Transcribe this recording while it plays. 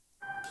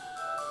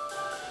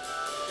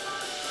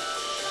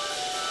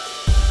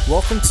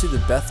Welcome to the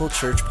Bethel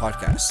Church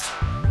Podcast.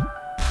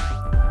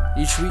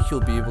 Each week you'll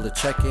be able to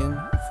check in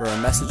for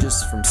our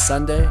messages from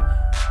Sunday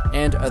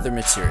and other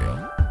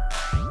material.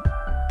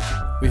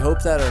 We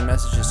hope that our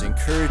messages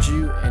encourage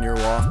you in your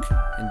walk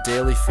in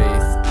daily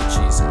faith with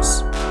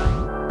Jesus.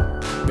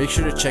 Make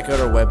sure to check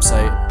out our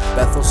website,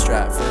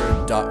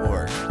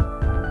 bethelstratford.org.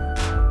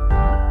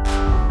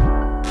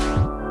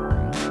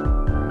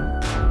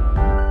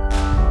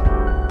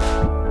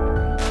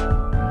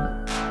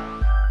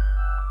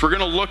 We're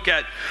going to look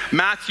at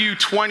Matthew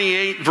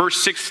 28,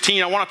 verse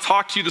 16. I want to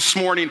talk to you this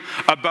morning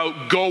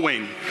about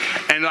going.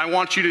 And I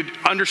want you to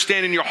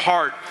understand in your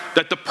heart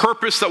that the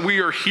purpose that we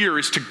are here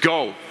is to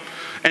go.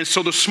 And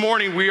so this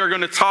morning we are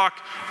going to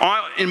talk,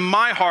 in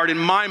my heart, in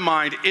my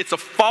mind, it's a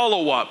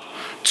follow-up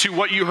to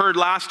what you heard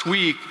last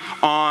week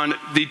on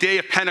the day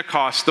of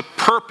Pentecost. The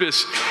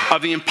purpose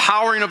of the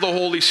empowering of the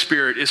Holy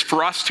Spirit is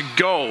for us to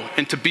go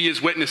and to be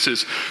his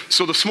witnesses.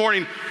 So this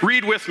morning,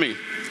 read with me.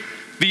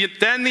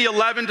 Then the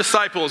 11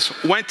 disciples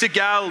went to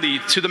Galilee,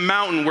 to the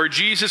mountain where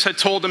Jesus had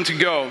told them to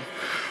go.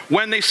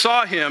 When they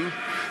saw him,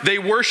 they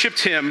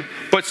worshipped him,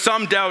 but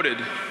some doubted.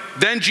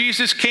 Then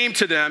Jesus came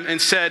to them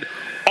and said,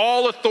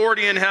 "All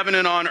authority in heaven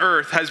and on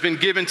earth has been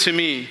given to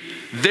me.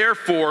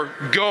 Therefore,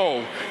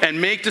 go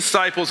and make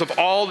disciples of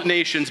all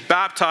nations,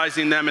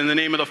 baptizing them in the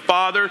name of the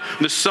Father,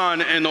 the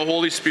Son, and the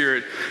Holy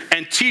Spirit,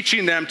 and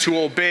teaching them to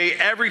obey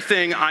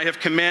everything I have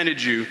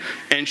commanded you.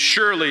 And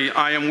surely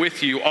I am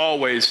with you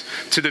always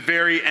to the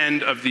very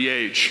end of the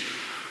age."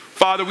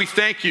 Father, we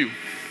thank you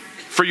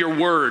for your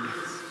word.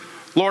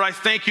 Lord, I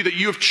thank you that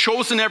you have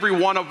chosen every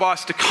one of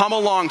us to come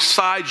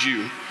alongside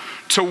you,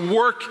 to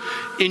work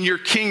in your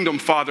kingdom,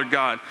 Father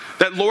God.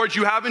 That, Lord,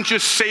 you haven't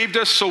just saved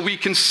us so we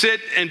can sit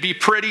and be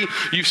pretty.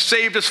 You've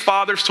saved us,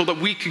 Father, so that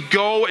we could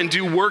go and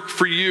do work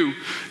for you.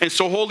 And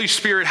so, Holy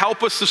Spirit,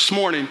 help us this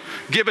morning.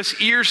 Give us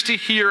ears to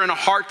hear and a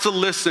heart to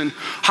listen.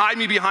 Hide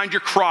me behind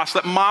your cross.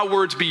 Let my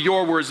words be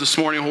your words this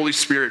morning, Holy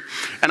Spirit.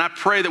 And I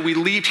pray that we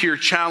leave here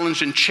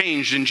challenged and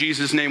changed. In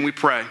Jesus' name we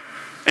pray.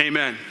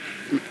 Amen.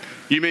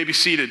 You may be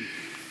seated.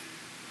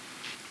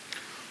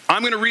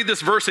 I'm going to read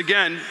this verse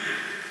again,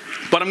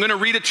 but I'm going to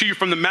read it to you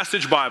from the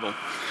Message Bible.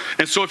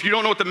 And so if you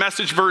don't know what the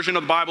Message version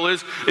of the Bible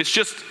is, it's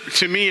just,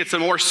 to me, it's a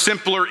more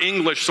simpler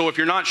English. So if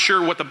you're not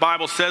sure what the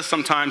Bible says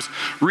sometimes,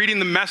 reading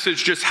the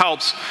Message just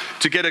helps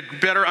to get a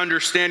better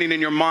understanding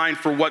in your mind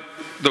for what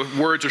the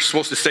words are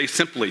supposed to say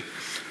simply.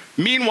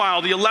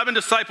 Meanwhile, the 11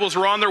 disciples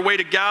were on their way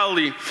to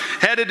Galilee,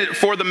 headed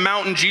for the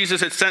mountain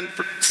Jesus had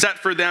set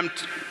for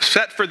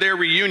their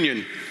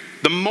reunion.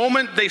 The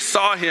moment they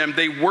saw him,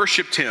 they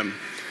worshipped him.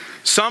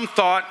 Some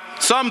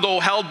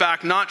though held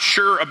back, not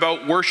sure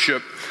about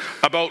worship,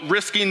 about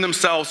risking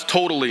themselves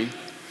totally.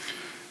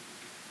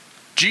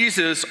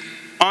 Jesus,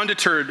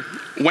 undeterred,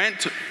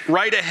 went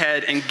right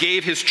ahead and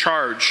gave his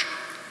charge.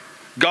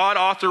 "God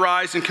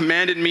authorized and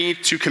commanded me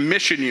to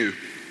commission you.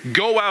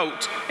 Go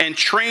out and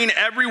train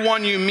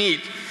everyone you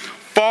meet,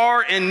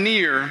 far and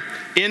near,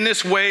 in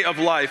this way of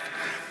life,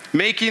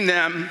 marking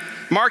them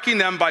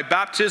by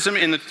baptism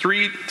in the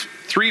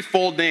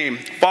threefold name,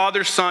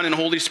 Father, Son, and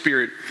Holy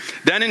Spirit.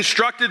 Then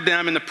instructed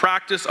them in the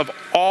practice of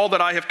all that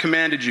I have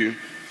commanded you.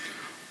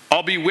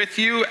 I'll be with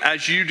you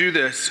as you do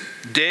this,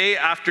 day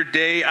after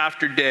day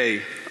after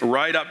day,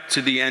 right up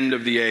to the end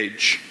of the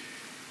age."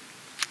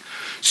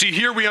 See,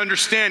 here we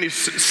understand, he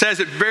says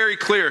it very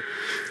clear.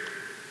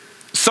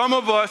 Some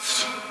of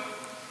us,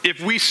 if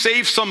we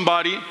save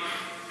somebody,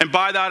 and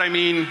by that I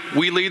mean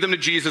we lead them to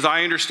Jesus,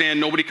 I understand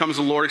nobody comes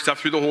to the Lord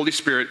except through the Holy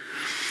Spirit.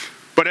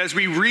 But as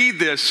we read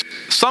this,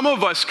 some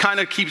of us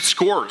kind of keep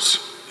scores.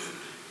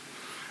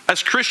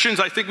 As Christians,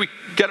 I think we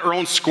get our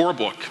own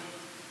scorebook.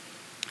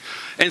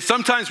 And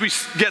sometimes we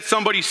get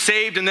somebody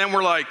saved and then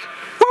we're like,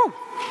 whoo,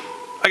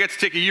 I get to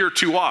take a year or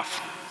two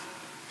off.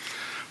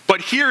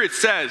 But here it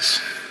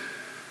says,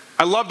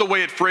 I love the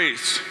way it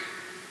phrased,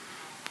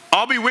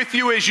 "I'll be with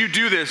you as you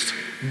do this,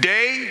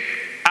 day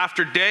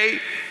after day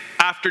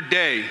after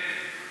day,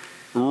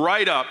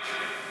 right up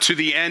to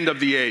the end of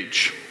the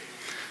age."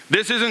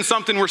 This isn't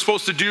something we're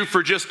supposed to do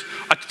for just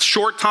a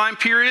short time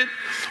period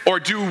or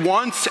do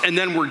once and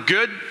then we're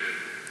good.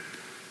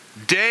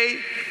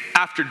 Day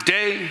after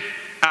day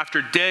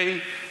after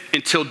day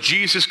until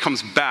Jesus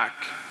comes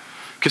back.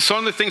 Because some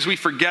of the things we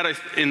forget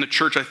in the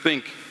church, I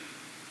think,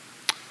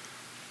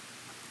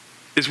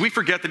 is we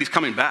forget that he's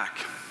coming back.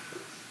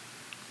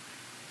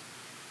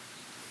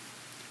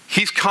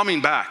 He's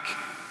coming back.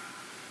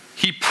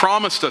 He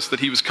promised us that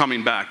he was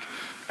coming back.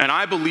 And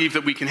I believe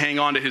that we can hang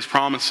on to his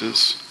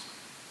promises.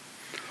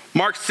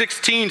 Mark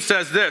 16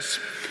 says this.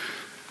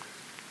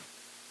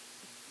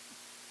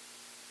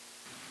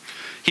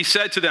 He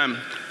said to them,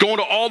 "Go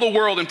into all the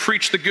world and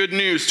preach the good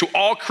news to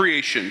all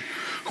creation.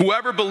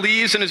 Whoever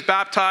believes and is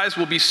baptized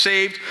will be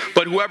saved,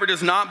 but whoever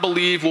does not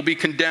believe will be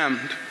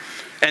condemned.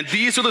 And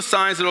these are the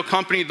signs that will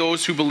accompany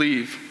those who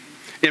believe.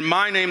 In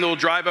my name they will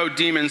drive out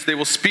demons, they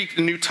will speak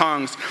in new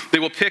tongues, they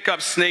will pick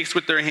up snakes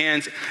with their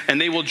hands, and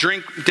they will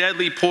drink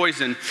deadly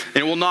poison, and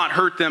it will not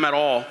hurt them at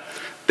all.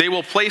 They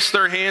will place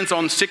their hands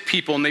on sick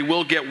people, and they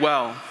will get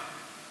well."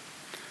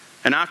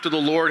 And after the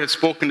Lord had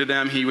spoken to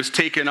them, he was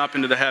taken up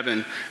into the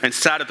heaven and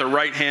sat at the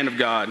right hand of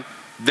God.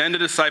 Then the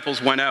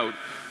disciples went out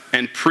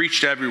and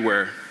preached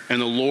everywhere,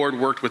 and the Lord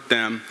worked with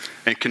them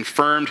and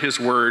confirmed his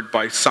word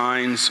by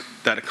signs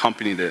that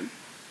accompanied it.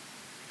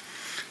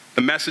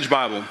 The Message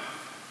Bible.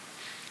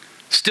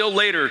 Still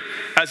later,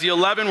 as the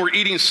 11 were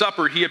eating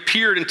supper, he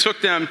appeared and took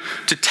them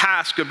to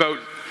task about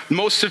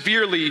most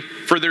severely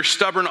for their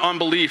stubborn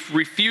unbelief,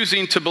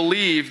 refusing to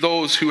believe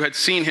those who had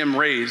seen him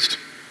raised.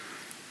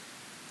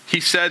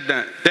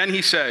 Then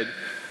he said,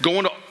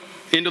 go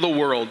into the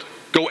world,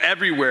 go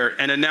everywhere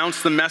and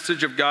announce the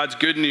message of God's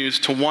good news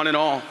to one and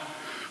all.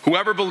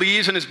 Whoever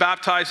believes and is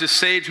baptized is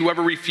saved.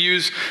 Whoever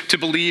refuses to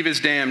believe is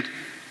damned.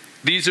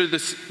 These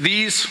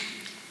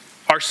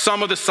are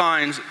some of the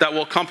signs that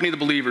will accompany the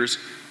believers.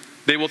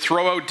 They will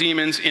throw out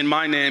demons in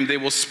my name. They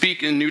will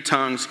speak in new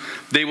tongues.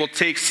 They will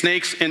take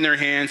snakes in their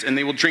hands, and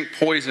they will drink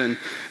poison,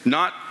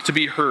 not to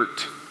be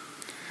hurt.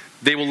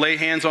 They will lay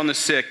hands on the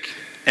sick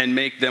and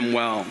make them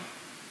well.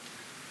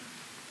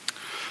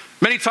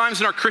 Many times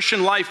in our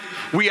Christian life,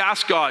 we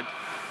ask God,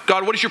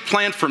 what is your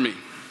plan for me?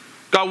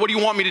 God, what do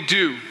you want me to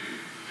do?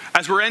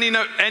 As we're ending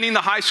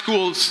the high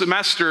school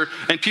semester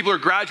and people are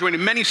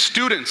graduating, many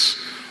students,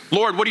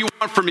 Lord, what do you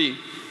want from me?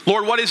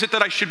 Lord, what is it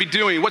that I should be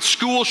doing? What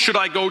school should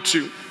I go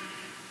to?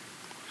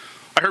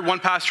 I heard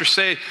one pastor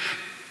say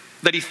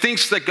that he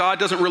thinks that God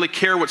doesn't really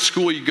care what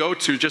school you go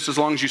to, just as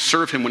long as you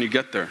serve him when you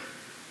get there.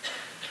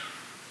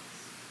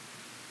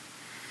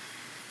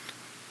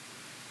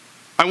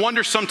 I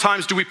wonder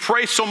sometimes, do we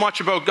pray so much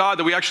about God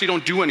that we actually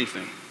don't do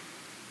anything?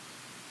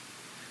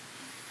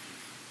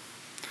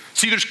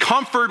 See, there's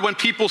comfort when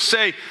people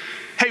say,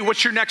 hey,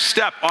 what's your next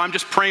step? Oh, I'm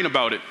just praying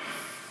about it.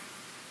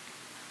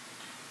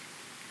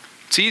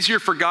 It's easier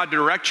for God to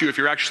direct you if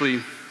you're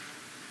actually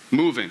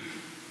moving.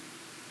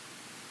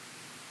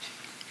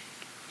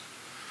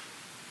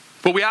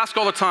 But we ask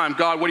all the time,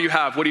 God, what do you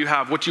have? What do you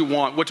have? What do you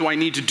want? What do I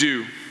need to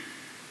do?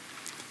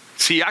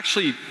 See, he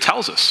actually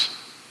tells us.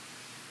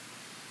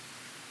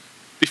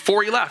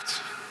 Before he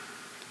left,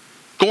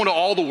 go into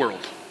all the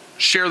world,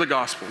 share the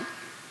gospel.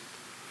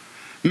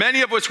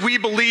 Many of us, we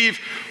believe,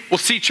 well,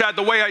 see, Chad,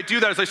 the way I do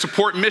that is I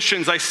support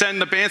missions. I send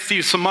the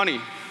Banstees some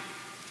money.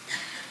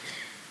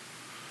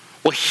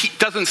 Well, he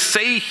doesn't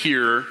say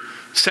here,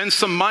 send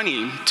some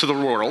money to the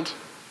world,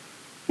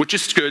 which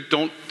is good.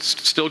 Don't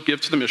still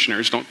give to the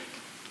missionaries. Don't.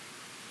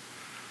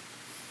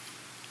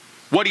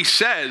 What he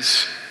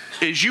says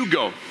is you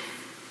go.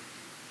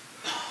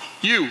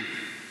 You.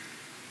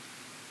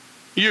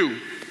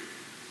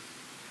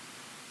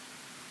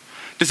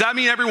 Does that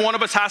mean every one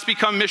of us has to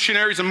become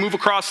missionaries and move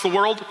across the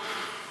world?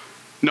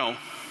 No.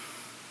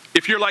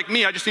 If you're like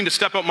me, I just need to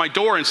step out my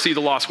door and see the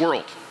lost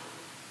world.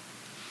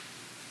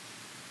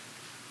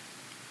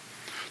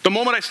 The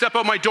moment I step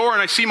out my door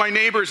and I see my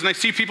neighbors and I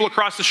see people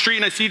across the street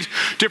and I see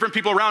different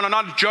people around, I'm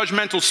not a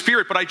judgmental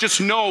spirit, but I just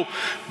know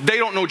they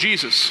don't know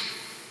Jesus.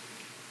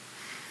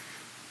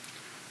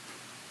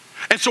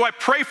 And so I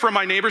pray for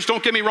my neighbors.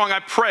 Don't get me wrong, I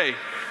pray.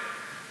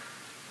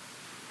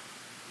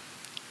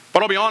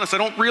 But I'll be honest, I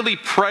don't really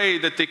pray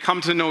that they come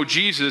to know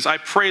Jesus. I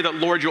pray that,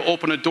 Lord, you'll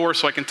open a door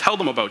so I can tell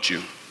them about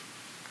you.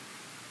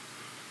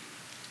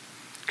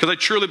 Because I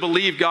truly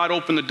believe God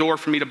opened the door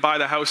for me to buy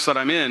the house that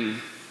I'm in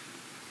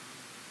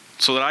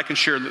so that I can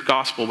share the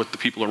gospel with the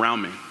people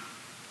around me.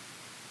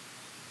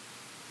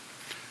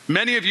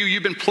 Many of you,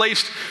 you've been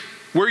placed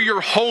where your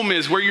home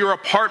is, where your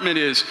apartment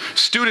is.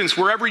 Students,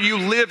 wherever you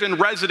live in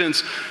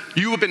residence,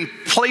 you have been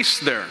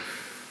placed there.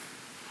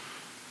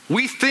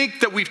 We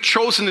think that we've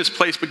chosen this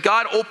place, but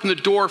God opened the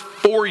door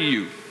for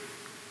you.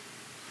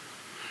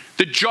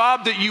 The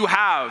job that you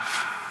have,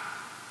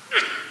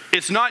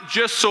 it's not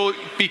just so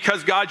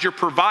because God's your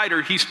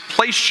provider. He's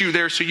placed you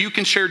there so you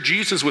can share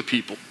Jesus with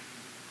people.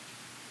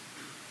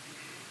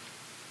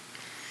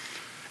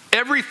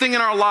 Everything in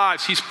our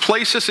lives, he's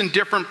placed us in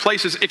different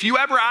places. If you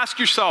ever ask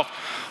yourself,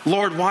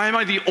 Lord, why am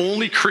I the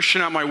only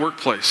Christian at my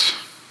workplace?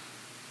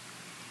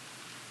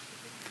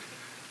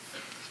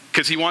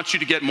 Because he wants you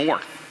to get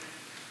more.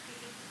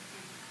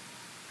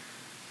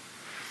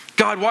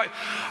 God, why?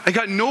 I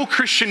got no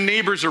Christian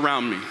neighbors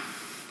around me.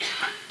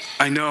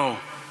 I know.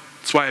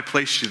 That's why I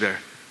placed you there.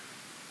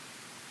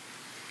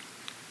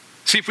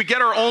 See, if we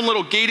get our own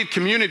little gated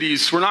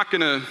communities, we're not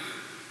going to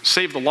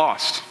save the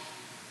lost.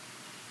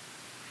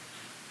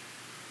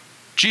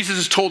 Jesus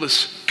has told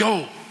us,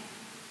 go,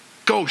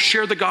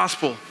 share the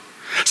gospel.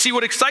 See,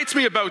 what excites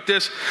me about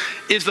this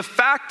is the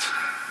fact,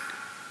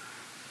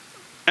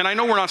 and I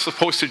know we're not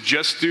supposed to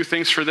just do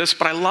things for this,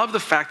 but I love the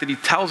fact that he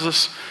tells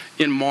us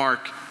in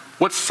Mark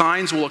what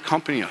signs will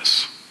accompany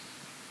us.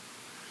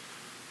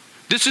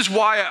 This is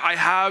why I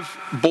have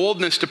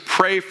boldness to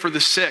pray for the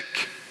sick.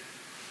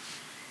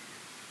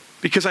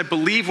 Because I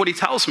believe what he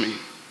tells me.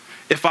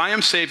 If I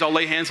am saved, I'll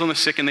lay hands on the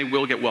sick and they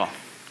will get well.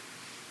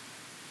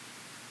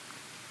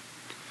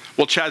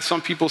 Well, Chad,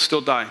 some people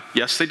still die.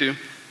 Yes, they do.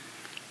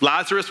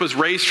 Lazarus was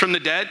raised from the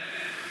dead.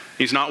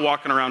 He's not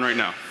walking around right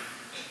now.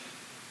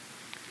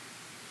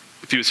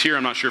 If he was here,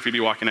 I'm not sure if he'd be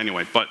walking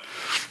anyway, but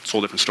it's a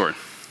whole different story.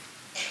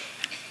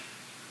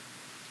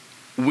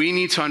 we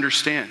need to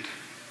understand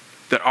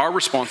that our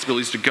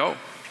responsibility is to go.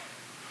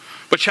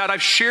 But Chad,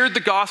 I've shared the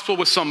gospel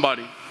with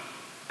somebody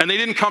and they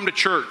didn't come to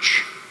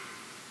church.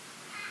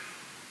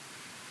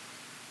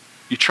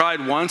 You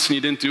tried once and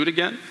you didn't do it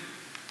again?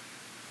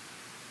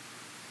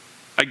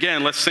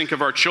 Again, let's think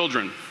of our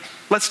children.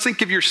 Let's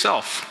think of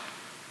yourself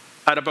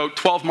at about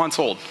 12 months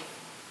old.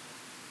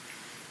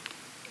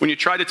 When you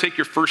tried to take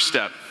your first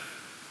step,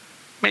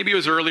 maybe it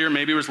was earlier,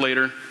 maybe it was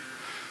later.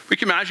 We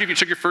can imagine if you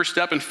took your first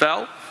step and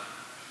fell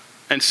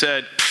and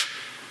said,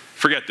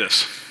 forget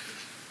this.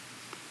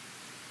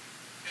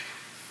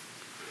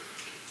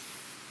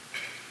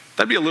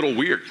 That'd be a little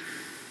weird.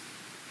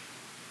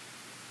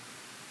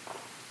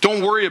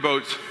 Don't worry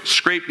about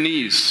scraped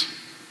knees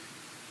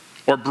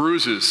or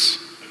bruises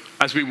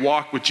as we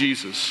walk with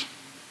Jesus.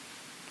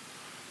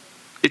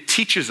 It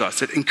teaches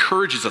us, it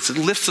encourages us, it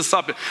lifts us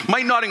up. It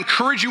might not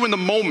encourage you in the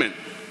moment,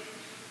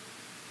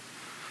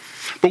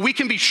 but we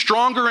can be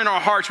stronger in our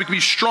hearts, we can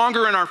be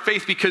stronger in our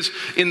faith, because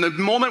in the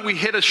moment we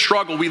hit a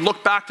struggle, we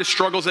look back to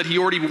struggles that he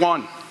already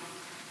won.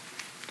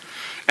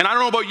 And I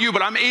don't know about you,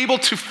 but I'm able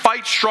to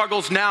fight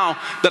struggles now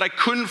that I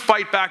couldn't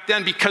fight back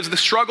then, because the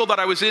struggle that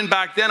I was in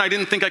back then, I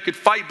didn't think I could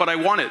fight, but I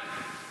won it.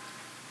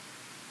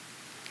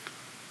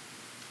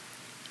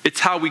 It's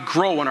how we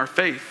grow in our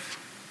faith.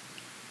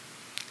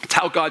 It's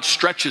how God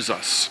stretches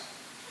us.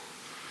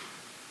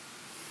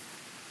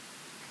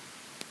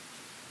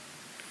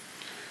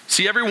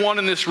 See, everyone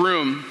in this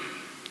room,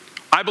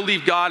 I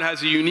believe God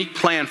has a unique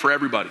plan for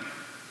everybody.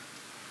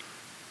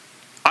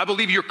 I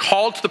believe you're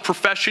called to the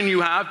profession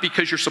you have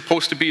because you're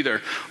supposed to be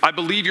there. I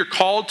believe you're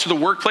called to the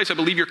workplace. I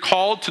believe you're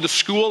called to the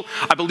school.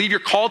 I believe you're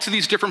called to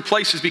these different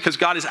places because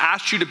God has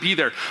asked you to be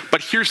there.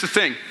 But here's the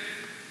thing.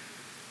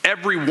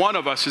 Every one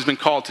of us has been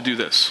called to do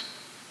this.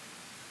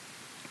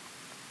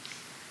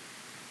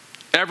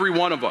 Every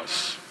one of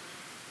us.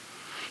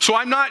 So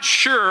I'm not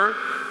sure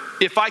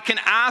if I can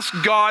ask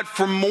God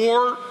for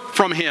more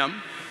from him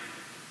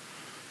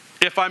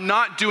if I'm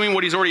not doing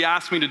what he's already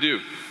asked me to do.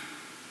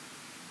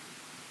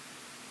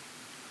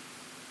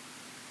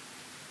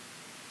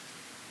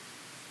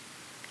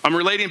 I'm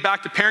relating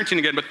back to parenting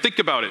again, but think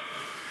about it.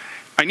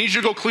 I need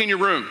you to go clean your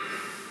room.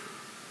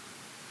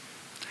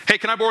 Hey,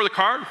 can I borrow the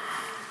car?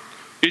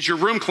 Is your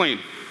room clean?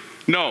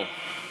 No.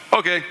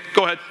 Okay,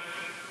 go ahead.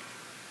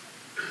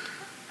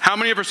 How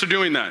many of us are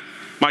doing that?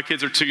 My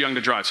kids are too young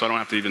to drive, so I don't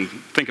have to even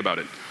think about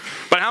it.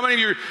 But how many of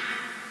you,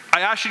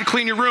 I asked you to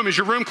clean your room. Is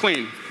your room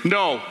clean?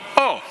 No.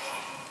 Oh,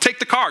 take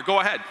the car. Go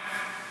ahead.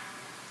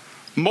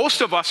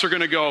 Most of us are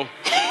going to go,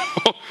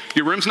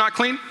 your room's not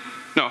clean?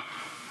 No.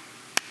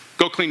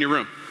 Go clean your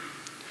room.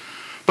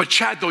 But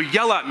Chad, they'll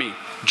yell at me,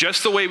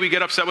 just the way we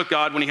get upset with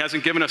God when he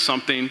hasn't given us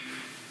something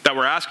that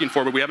we're asking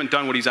for, but we haven't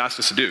done what he's asked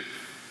us to do.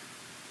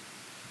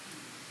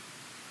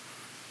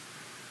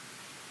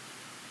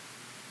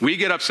 We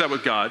get upset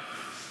with God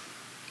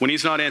when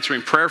he's not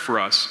answering prayer for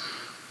us,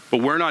 but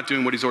we're not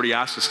doing what he's already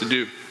asked us to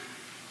do.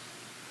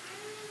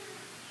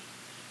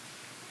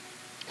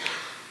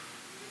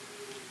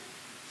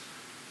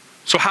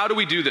 So how do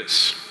we do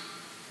this?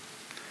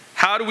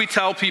 How do we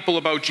tell people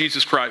about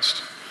Jesus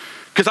Christ?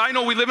 Because I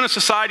know we live in a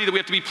society that we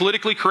have to be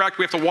politically correct.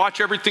 We have to watch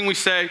everything we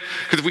say,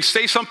 because if we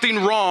say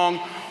something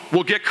wrong,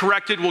 we'll get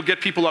corrected, we'll get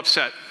people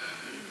upset.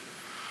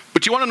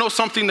 But do you want to know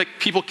something that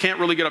people can't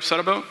really get upset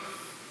about?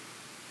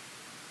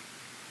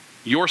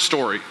 Your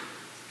story.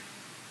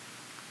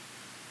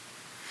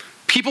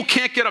 People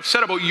can't get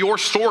upset about your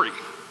story.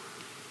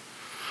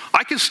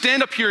 I can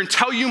stand up here and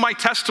tell you my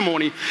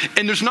testimony,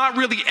 and there's not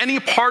really any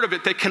part of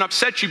it that can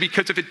upset you,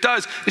 because if it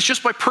does, it's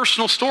just my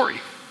personal story.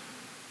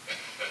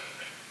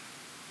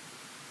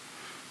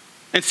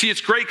 And see,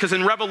 it's great because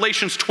in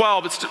Revelations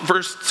 12,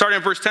 starting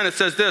in verse 10, it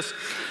says this: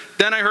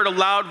 "Then I heard a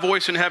loud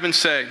voice in heaven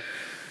say,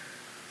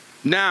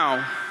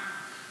 'Now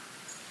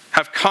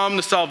have come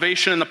the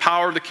salvation and the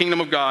power of the kingdom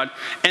of God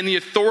and the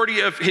authority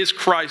of his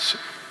Christ.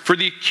 For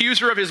the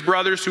accuser of his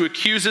brothers who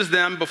accuses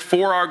them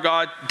before our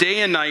God day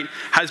and night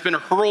has been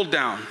hurled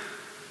down.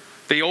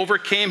 They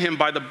overcame him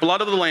by the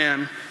blood of the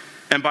Lamb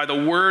and by the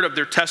word of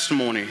their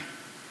testimony.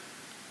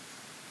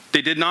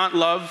 They did not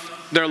love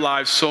their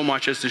lives so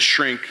much as to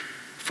shrink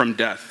from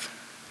death.'"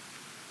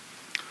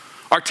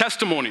 Our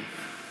testimony.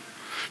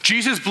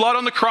 Jesus' blood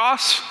on the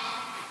cross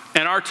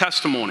and our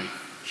testimony.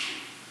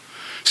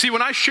 See,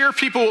 when I share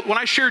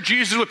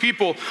Jesus with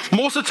people,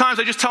 most of the times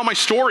I just tell my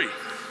story.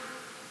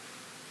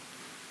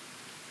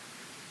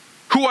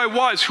 Who I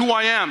was, who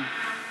I am.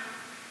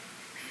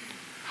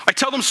 I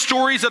tell them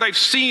stories that I've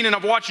seen and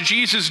I've watched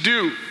Jesus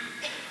do.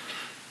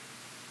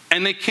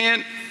 And they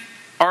can't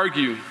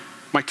argue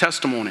my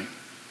testimony.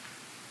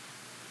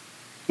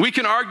 We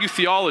can argue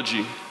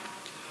theology,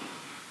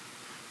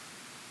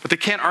 but they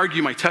can't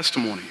argue my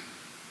testimony.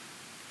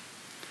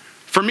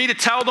 For me to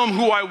tell them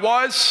who I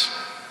was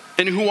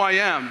and who I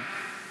am,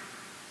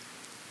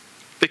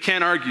 they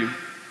can't argue.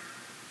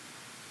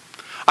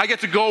 I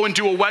get to go and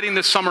do a wedding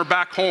this summer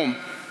back home.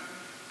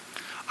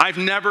 I've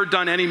never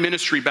done any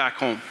ministry back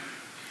home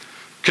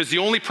because the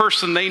only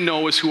person they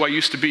know is who I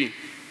used to be.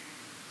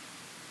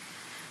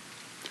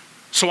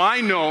 So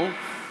I know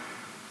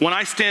when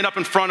I stand up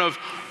in front of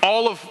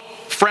all of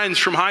friends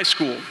from high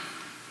school,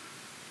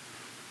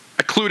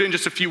 I clued in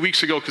just a few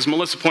weeks ago because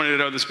Melissa pointed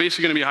it out. There's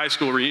basically going to be a high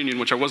school reunion,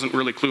 which I wasn't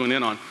really cluing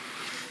in on.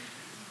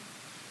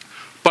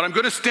 But I'm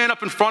going to stand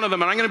up in front of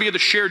them and I'm going to be able to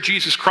share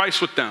Jesus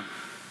Christ with them.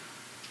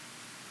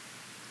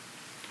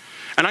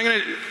 And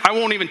I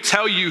won't even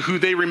tell you who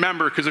they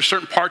remember because there's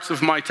certain parts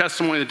of my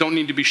testimony that don't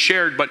need to be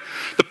shared, but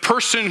the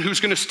person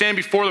who's going to stand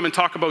before them and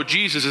talk about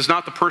Jesus is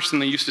not the person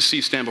they used to see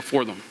stand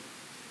before them.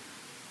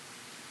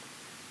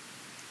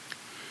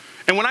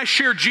 And when I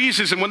share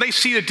Jesus and when they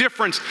see the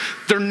difference,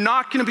 they're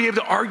not going to be able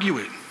to argue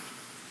it.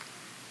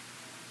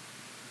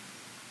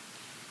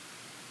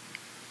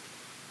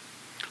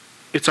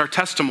 It's our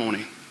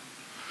testimony.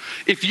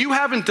 If you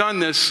haven't done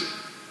this,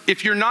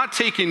 if you're not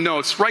taking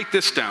notes, write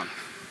this down.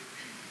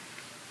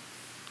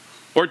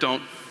 Or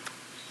don't.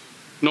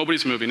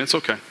 Nobody's moving. It's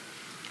okay.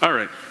 All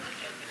right.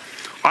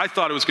 I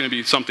thought it was going to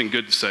be something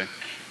good to say.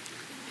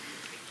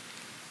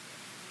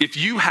 If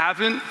you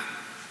haven't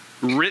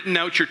written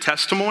out your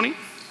testimony,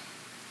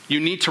 you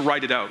need to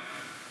write it out.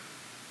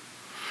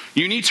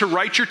 You need to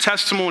write your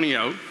testimony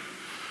out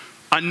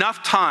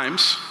enough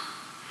times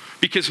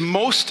because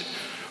most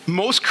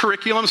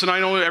curriculums, and I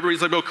know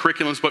everybody's like about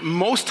curriculums, but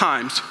most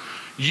times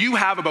you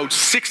have about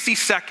 60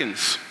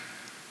 seconds,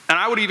 and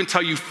I would even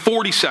tell you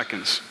 40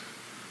 seconds,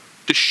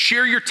 to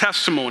share your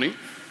testimony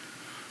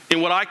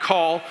in what I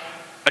call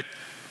a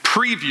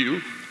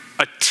preview,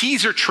 a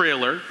teaser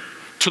trailer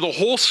to the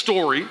whole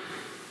story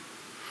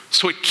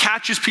so it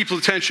catches people's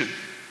attention.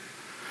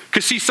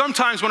 Because see,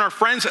 sometimes when our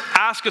friends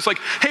ask us like,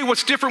 hey,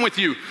 what's different with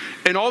you?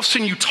 And all of a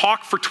sudden you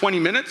talk for 20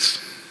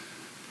 minutes,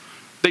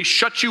 they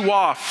shut you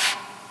off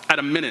at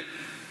a minute.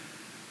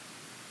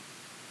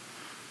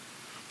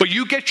 But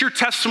you get your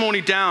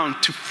testimony down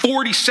to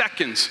 40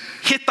 seconds,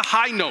 hit the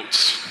high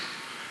notes.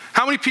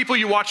 How many people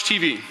you watch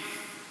TV?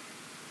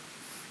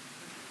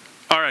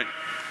 All right.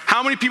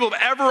 How many people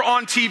have ever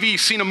on TV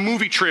seen a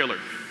movie trailer?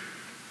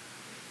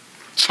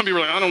 Some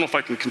people are like, I don't know if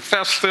I can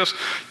confess this.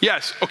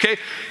 Yes, okay.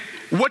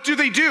 What do?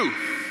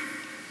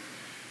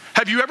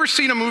 Have you ever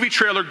seen a movie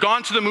trailer,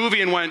 gone to the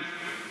movie and went,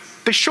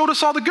 they showed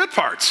us all the good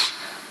parts?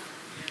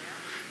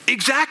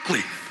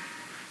 Exactly.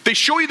 They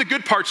show you the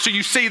good parts, so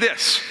you say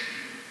this,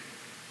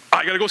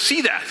 I gotta go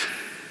see that.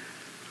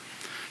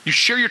 You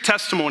share your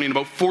testimony in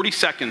about 40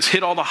 seconds,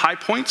 hit all the high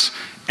points,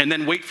 and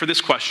then wait for this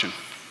question.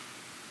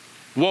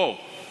 Whoa,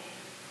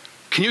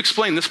 can you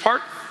explain this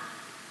part?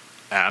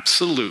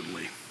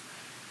 Absolutely.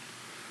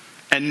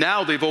 And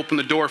now they've opened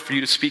the door for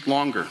you to speak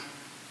longer.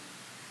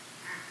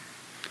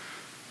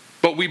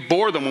 But we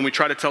bore them when we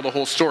try to tell the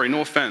whole story,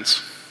 no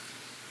offense.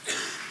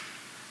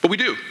 But we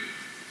do.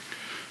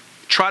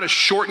 Try to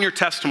shorten your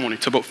testimony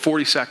to about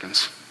 40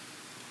 seconds.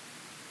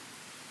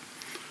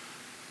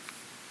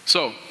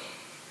 So,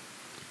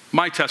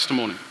 my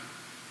testimony.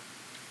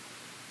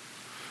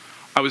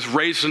 I was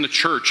raised in the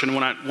church, and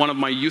when at one of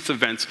my youth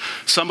events,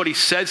 somebody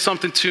said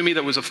something to me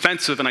that was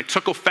offensive, and I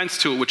took offense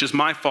to it, which is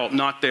my fault,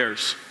 not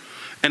theirs.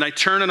 And I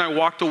turned and I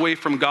walked away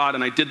from God,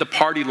 and I did the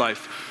party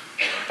life.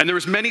 And there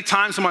was many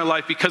times in my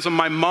life, because of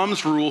my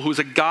mom's rule, who's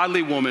a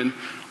godly woman,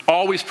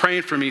 always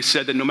praying for me,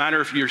 said that no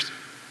matter if you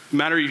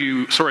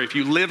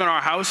live in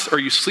our house or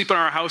you sleep in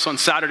our house on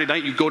Saturday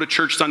night, you go to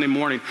church Sunday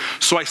morning.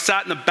 So I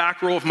sat in the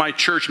back row of my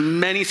church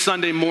many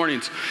Sunday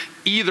mornings,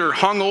 either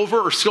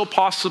hungover or still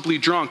possibly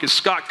drunk, as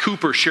Scott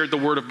Cooper shared the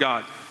word of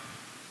God.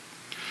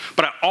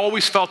 But I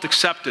always felt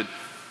accepted.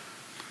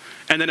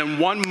 And then in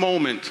one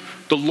moment,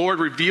 the Lord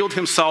revealed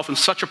himself in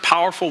such a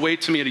powerful way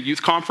to me at a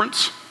youth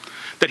conference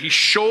that he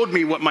showed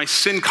me what my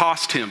sin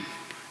cost him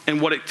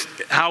and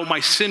how my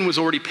sin was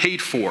already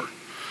paid for.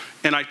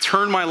 And I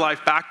turned my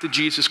life back to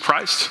Jesus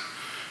Christ,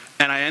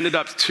 and I ended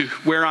up to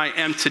where I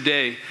am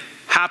today,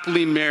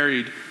 happily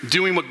married,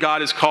 doing what God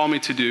has called me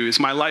to do. Is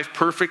my life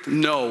perfect?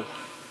 No.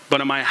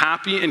 But am I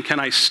happy, and can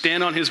I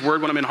stand on his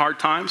word when I'm in hard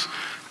times?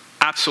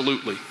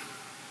 Absolutely.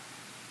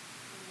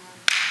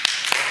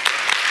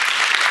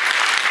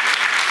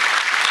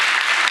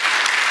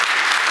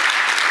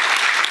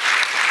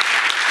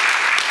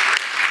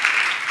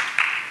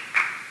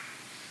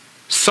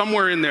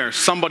 Somewhere in there,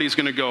 somebody's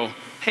going to go,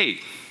 hey,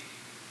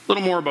 a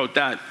little more about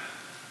that,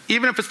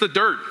 even if it's the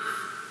dirt.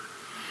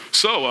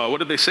 So, what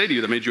did they say to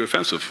you that made you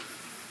offensive?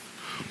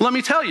 Let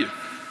me tell you.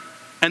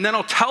 And then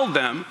I'll tell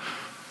them,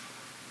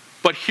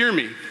 but hear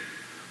me.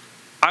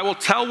 I will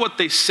tell what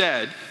they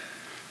said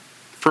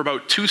for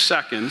about 2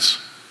 seconds,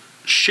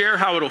 share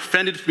how it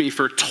offended me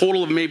for a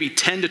total of maybe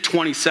 10 to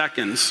 20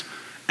 seconds,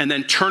 and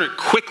then turn it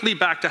quickly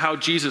back to how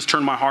Jesus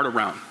turned my heart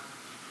around.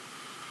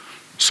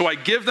 So I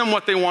give them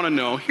what they want to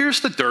know.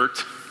 Here's the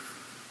dirt.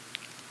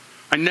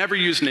 I never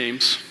use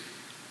names.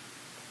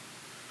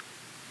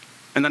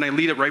 And then I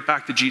lead it right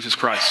back to Jesus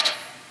Christ.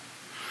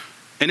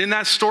 And in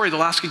that story,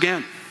 they'll ask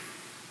again.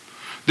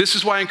 This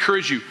is why I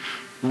encourage you,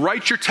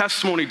 write your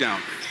testimony down.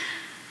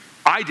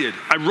 I did.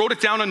 I wrote it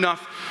down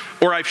enough,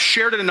 or I've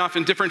shared it enough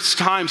in different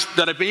times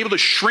that I've been able to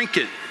shrink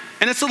it.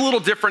 And it's a little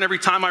different every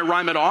time I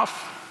rhyme it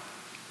off.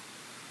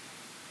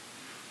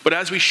 But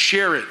as we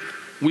share it,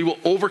 we will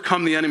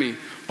overcome the enemy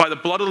by the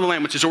blood of the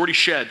Lamb, which is already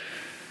shed,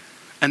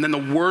 and then the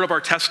word of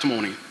our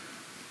testimony.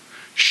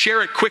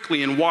 Share it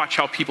quickly and watch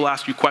how people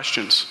ask you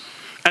questions.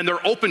 And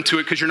they're open to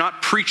it because you're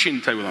not preaching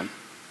to them.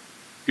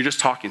 You're just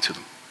talking to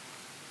them.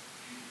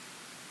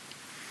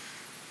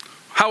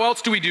 How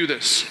else do we do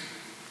this?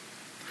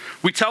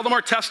 We tell them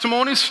our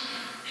testimonies,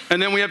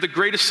 and then we have the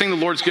greatest thing the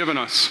Lord's given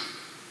us.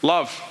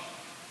 Love.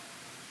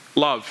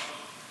 Love.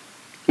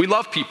 We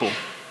love people.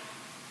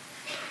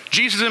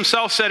 Jesus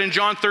himself said in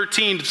John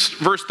 13,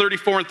 verse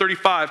 34 and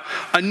 35,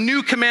 "A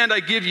new command I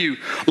give you,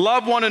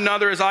 love one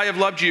another as I have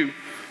loved you,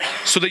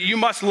 so that you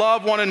must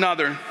love one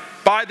another.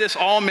 By this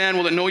all men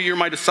will know you are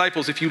my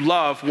disciples if you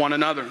love one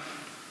another."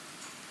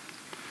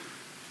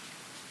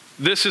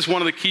 This is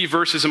one of the key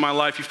verses in my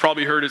life. You've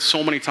probably heard it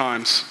so many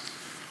times.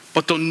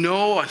 But they'll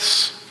know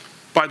us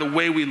by the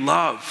way we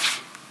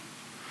love.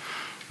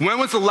 When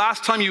was the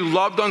last time you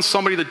loved on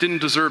somebody that didn't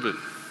deserve it?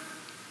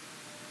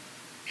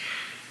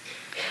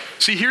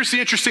 See, here's the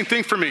interesting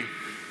thing for me.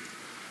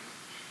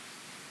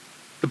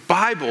 The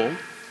Bible,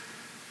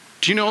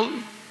 do you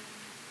know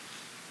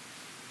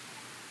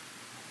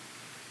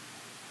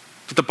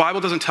that the Bible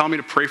doesn't tell me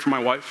to pray for my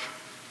wife?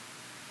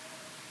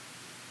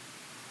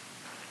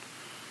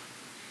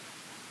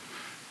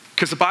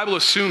 Because the Bible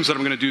assumes that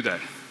I'm going to do that.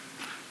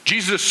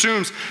 Jesus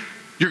assumes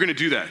you're going to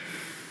do that.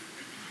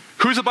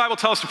 Who does the Bible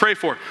tell us to pray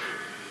for?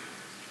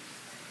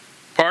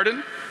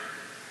 Pardon?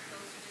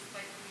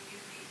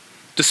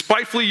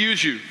 Despitefully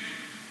use you.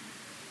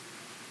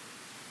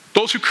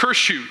 Those who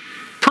curse you,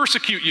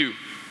 persecute you.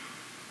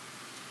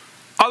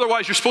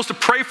 Otherwise, you're supposed to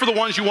pray for the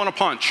ones you want to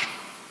punch.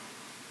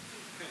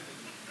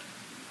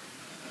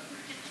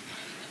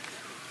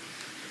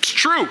 It's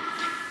true.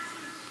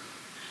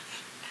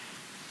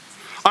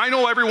 I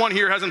know everyone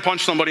here hasn't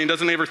punched somebody and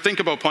doesn't ever think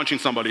about punching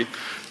somebody.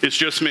 It's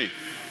just me.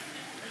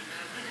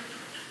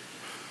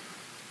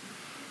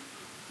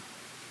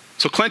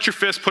 So clench your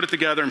fist, put it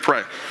together, and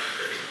pray.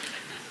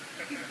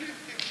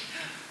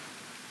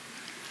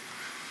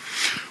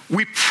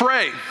 We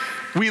pray.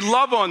 We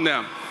love on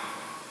them.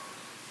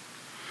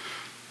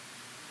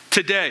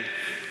 Today,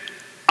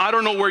 I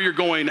don't know where you're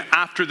going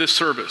after this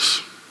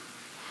service,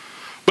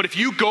 but if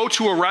you go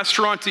to a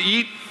restaurant to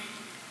eat,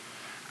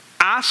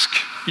 ask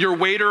your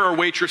waiter or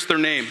waitress their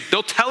name.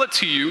 They'll tell it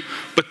to you,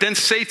 but then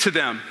say to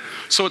them,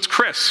 "So it's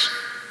Chris."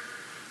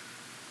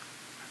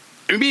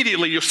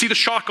 Immediately, you'll see the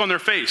shock on their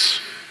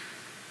face.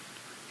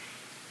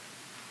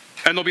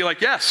 And they'll be like,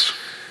 "Yes."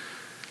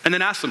 And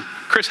then ask them,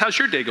 "Chris, how's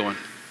your day going?"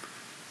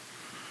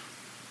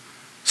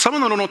 Some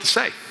of them don't know what to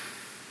say.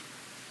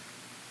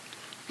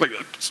 Like,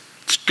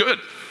 it's good.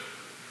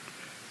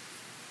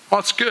 Oh,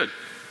 it's good.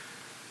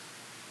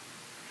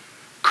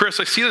 "Chris,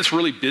 I see that it's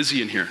really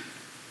busy in here.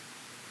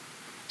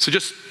 So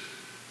just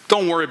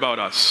don't worry about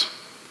us.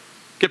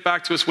 Get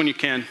back to us when you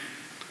can.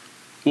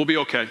 We'll be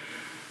okay.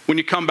 When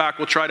you come back,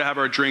 we'll try to have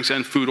our drinks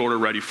and food order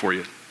ready for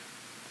you."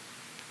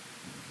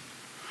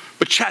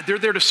 But Chad, they're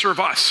there to serve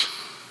us.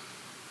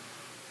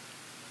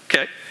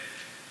 Okay.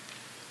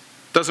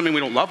 Doesn't mean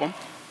we don't love them.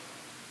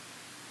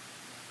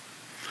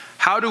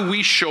 How do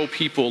we show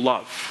people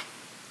love?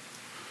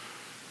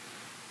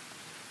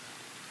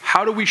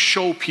 How do we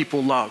show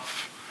people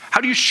love?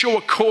 How do you show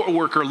a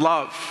coworker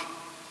love?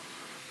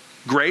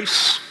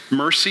 Grace,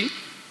 mercy.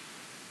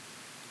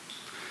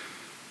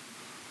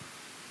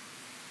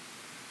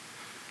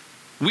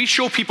 We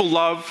show people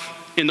love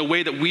in the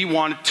way that we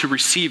want to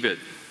receive it.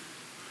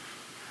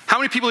 How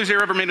many people has here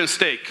ever made a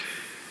mistake?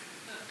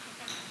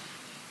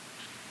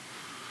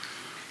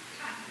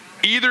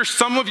 Either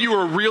some of you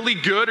are really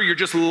good or you're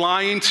just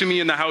lying to me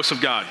in the house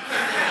of God.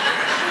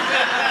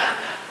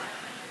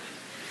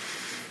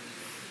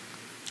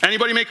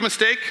 Anybody make a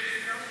mistake?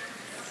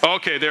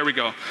 Okay, there we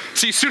go.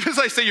 See, as soon as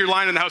I say you're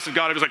lying in the house of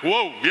God, I was like,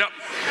 whoa, yep.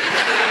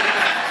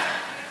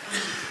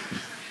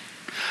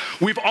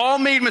 We've all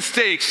made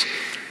mistakes.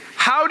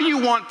 How do you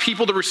want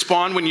people to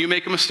respond when you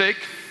make a mistake?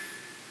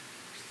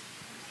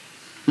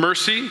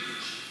 Mercy?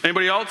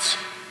 Anybody else?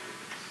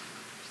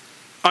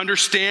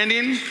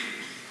 Understanding?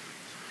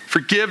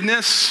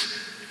 Forgiveness?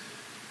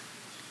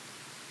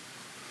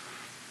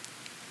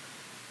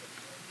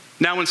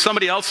 Now, when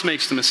somebody else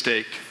makes the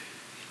mistake,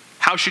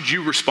 how should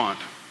you respond?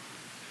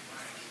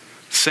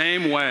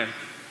 Same way.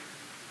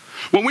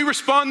 When we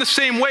respond the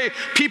same way,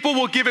 people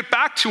will give it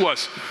back to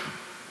us.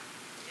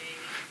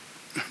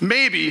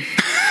 Maybe.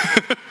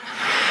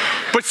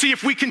 But see,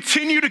 if we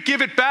continue to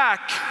give it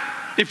back,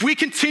 if we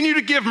continue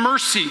to give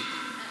mercy,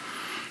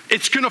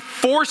 it's going to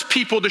force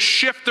people to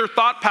shift their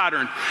thought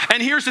pattern.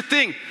 And here's the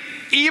thing,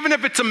 even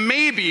if it's a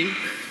maybe,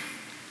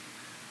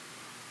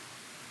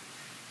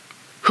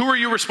 who are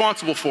you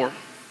responsible for?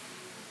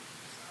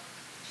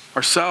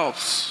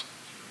 Ourselves.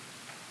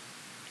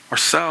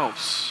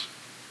 Ourselves.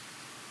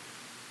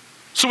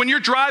 So when you're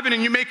driving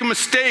and you make a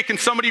mistake and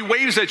somebody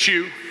waves at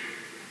you,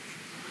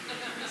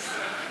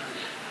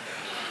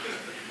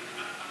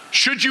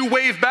 should you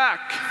wave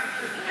back?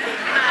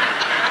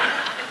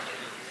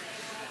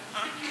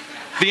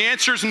 The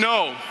answer is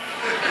no.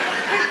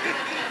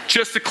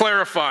 Just to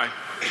clarify.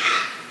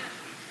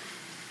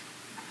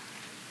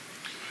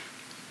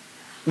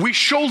 we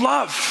show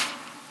love.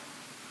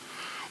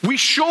 We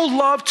show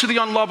love to the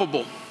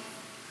unlovable.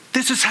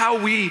 This is how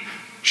we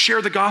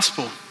share the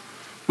gospel.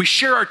 We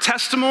share our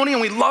testimony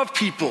and we love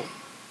people.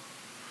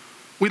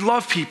 We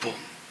love people.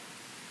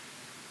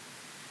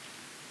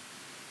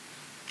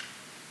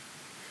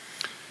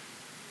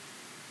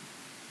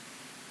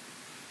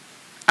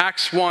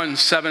 Acts 1,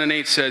 7 and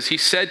 8 says, he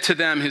said to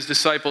them, his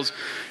disciples,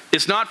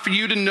 it's not for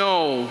you to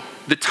know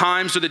the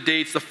times or the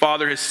dates the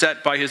Father has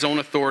set by his own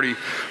authority,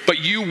 but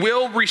you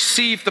will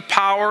receive the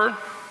power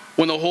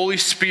when the Holy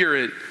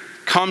Spirit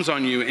comes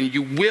on you, and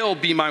you will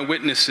be my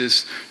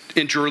witnesses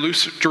in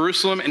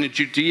Jerusalem and in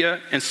Judea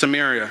and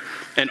Samaria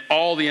and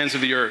all the ends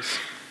of the earth.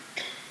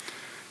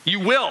 You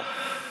will.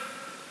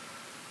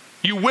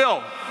 You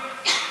will.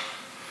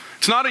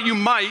 It's not that you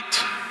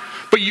might,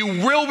 but you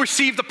will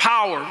receive the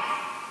power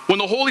when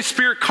the Holy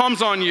Spirit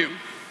comes on you,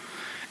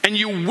 and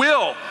you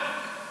will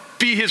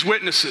be his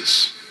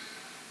witnesses.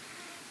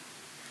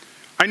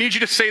 I need you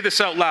to say this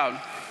out loud.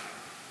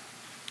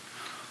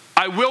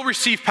 I will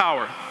receive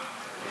power.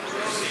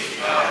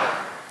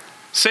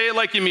 Say it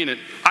like you mean it.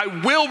 I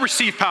will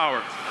receive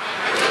power.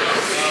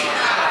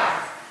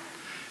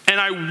 And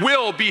I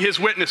will be his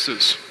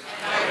witnesses.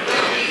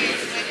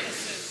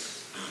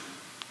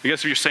 I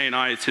guess if you're saying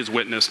I, it's his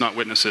witness, not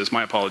witnesses.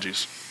 My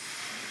apologies.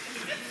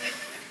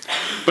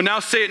 But now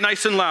say it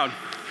nice and loud.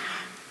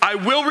 I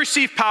will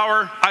receive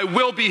power. I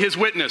will be his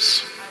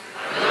witness.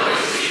 I will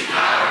receive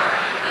power.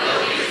 I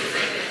will be his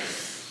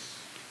witness.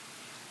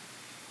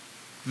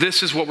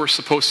 This is what we're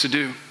supposed to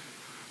do.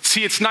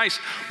 See, it's nice.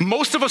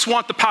 Most of us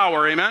want the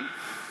power, amen?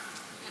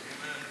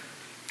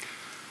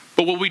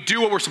 But will we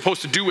do what we're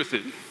supposed to do with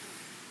it?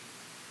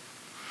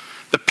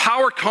 The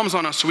power comes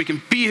on us so we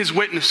can be his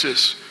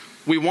witnesses.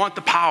 We want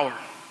the power.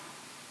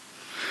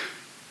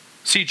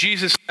 See,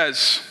 Jesus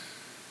says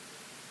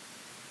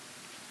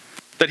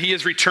that he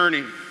is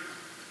returning.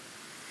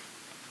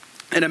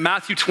 And in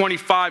Matthew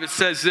 25, it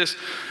says this.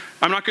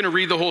 I'm not going to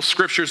read the whole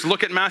scriptures.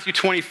 Look at Matthew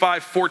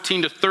 25,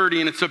 14 to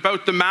 30, and it's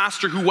about the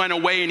master who went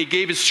away and he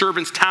gave his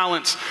servants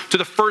talents. To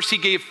the first he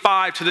gave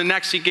 5, to the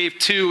next he gave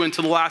 2, and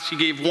to the last he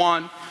gave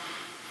 1.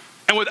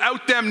 And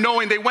without them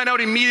knowing, they went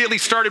out immediately,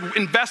 started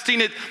investing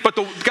it, but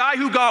the guy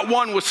who got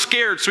 1 was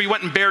scared, so he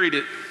went and buried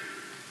it.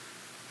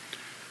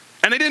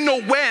 And they didn't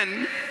know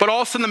when, but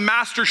all of a sudden the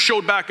master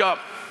showed back up,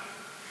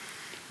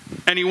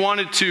 and he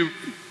wanted to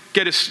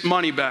get his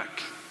money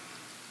back.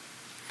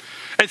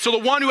 And so the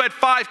one who had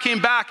 5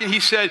 came back and he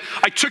said,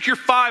 I took your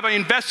 5, I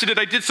invested it,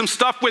 I did some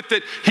stuff with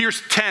it,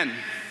 here's 10.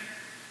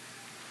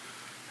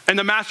 And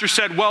the master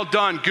said, well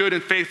done, good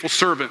and faithful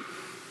servant.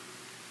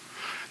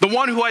 The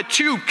one who had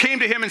 2 came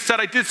to him and said,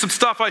 I did some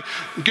stuff,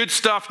 good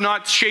stuff,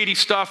 not shady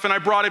stuff, and I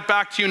brought it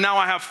back to you, now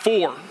I have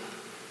 4.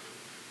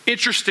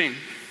 Interesting.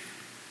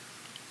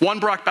 1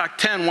 brought back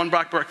 10, 1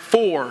 brought back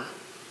 4.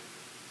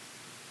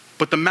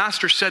 But the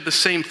master said the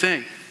same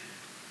thing.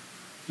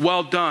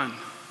 Well done,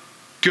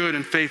 good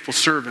and faithful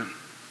servant.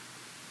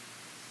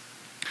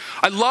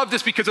 I love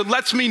this because it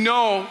lets me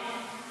know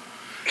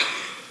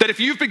that if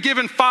you've been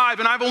given 5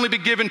 and I've only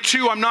been given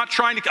 2, I'm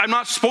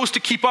not supposed to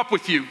keep up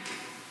with you.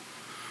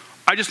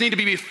 I just need to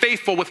be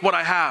faithful with what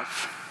I have.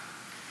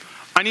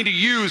 I need to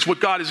use what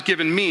God has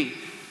given me.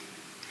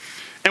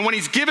 And when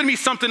he's given me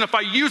something, if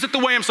I use it the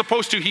way I'm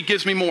supposed to, he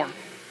gives me more.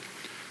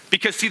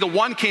 Because see, the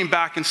one came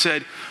back and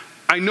said,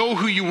 I know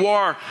who you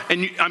are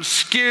and I'm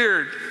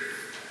scared.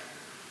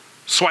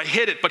 So I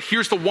hid it, but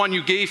here's the one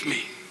you gave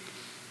me.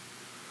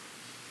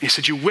 He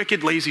said, you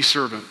wicked, lazy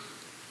servant.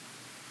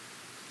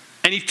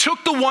 And he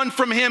took the 1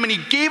 from him and he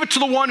gave it to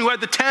the one who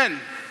had the 10.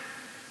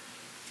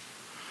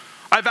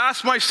 I've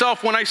asked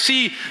myself when I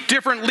see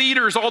different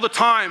leaders all the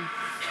time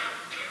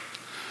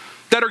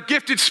that are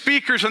gifted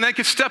speakers and they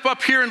can step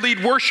up here and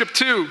lead worship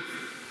too.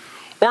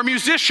 Or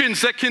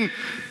musicians that can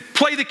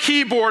play the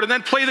keyboard and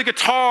then play the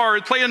guitar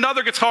and play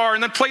another guitar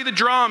and then play the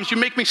drums. You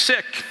make me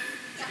sick.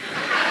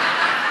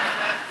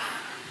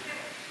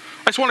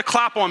 I just want to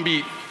clap on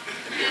beat.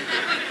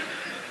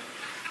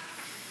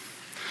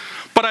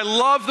 But I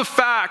love the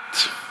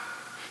fact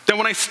that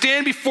when I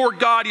stand before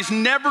God, he's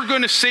never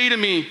going to say to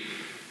me,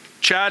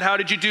 Chad, how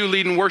did you do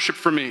leading worship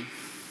for me?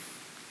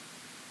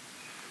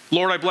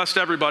 Lord, I blessed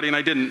everybody and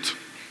I didn't.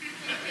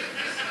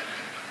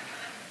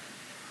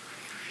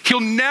 He'll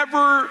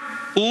never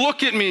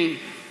look at me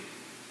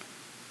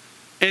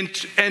and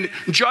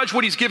judge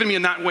what he's given me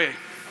in that way.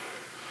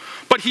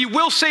 But he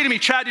will say to me,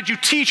 Chad, did you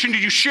teach and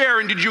did you share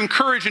and did you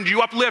encourage and did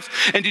you uplift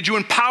and did you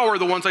empower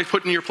the ones I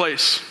put in your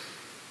place?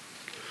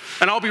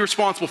 And I'll be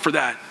responsible for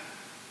that.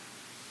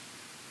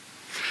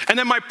 And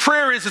then my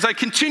prayer is, as I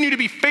continue to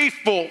be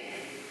faithful,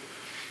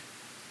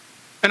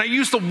 and I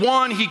use the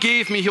 1 he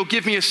gave me, he'll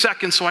give me a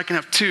second so I can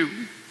have 2.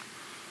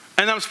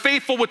 And I was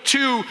faithful with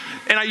 2,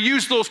 and I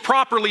use those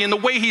properly in the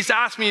way he's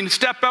asked me, and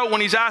step out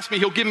when he's asked me,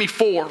 he'll give me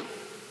 4.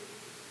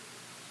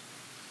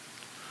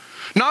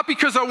 Not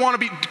because I want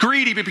to be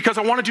greedy, but because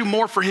I want to do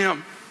more for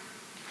him.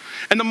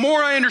 And the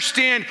more I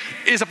understand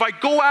is if I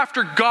go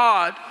after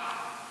God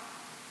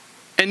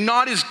and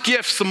not his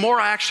gifts, the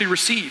more I actually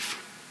receive.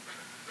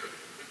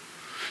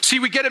 See,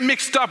 we get it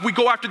mixed up. We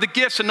go after the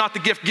gifts and not the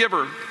gift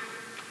giver.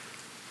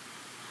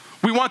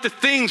 We want the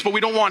things, but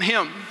we don't want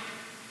him.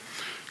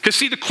 Because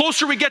see, the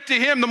closer we get to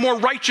him, the more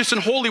righteous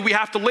and holy we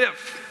have to live.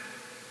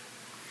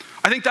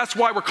 I think that's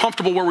why we're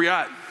comfortable where we're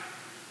at.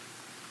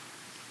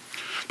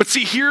 But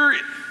see, here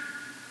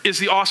is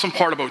the awesome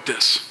part about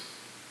this.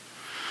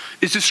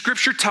 Is the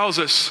scripture tells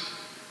us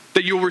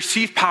that you'll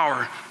receive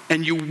power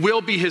and you will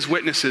be his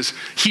witnesses.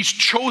 He's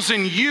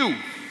chosen you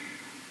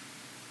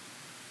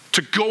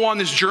to go on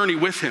this journey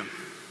with him.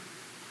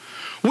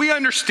 We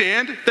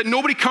understand that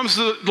nobody comes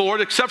to the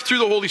Lord except through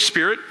the Holy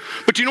Spirit.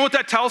 But do you know what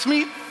that tells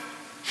me?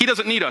 He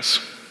doesn't need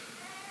us.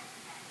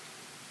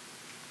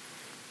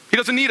 He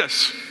doesn't need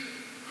us.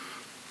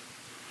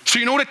 So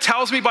you know what it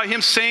tells me by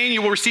him saying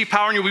you will receive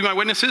power and you'll be my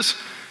witnesses?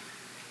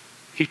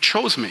 He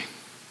chose me.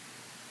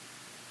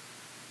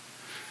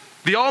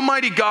 The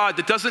Almighty God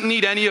that doesn't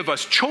need any of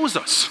us chose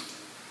us.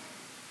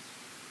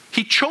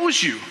 He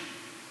chose you.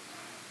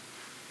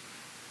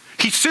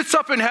 He sits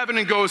up in heaven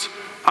and goes,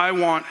 I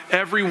want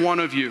every one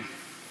of you.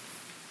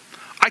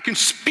 I can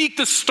speak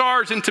the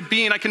stars into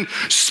being. I can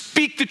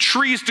speak the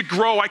trees to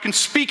grow. I can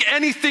speak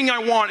anything I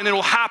want and it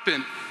will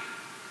happen.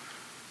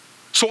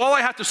 So all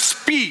I have to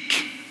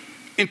speak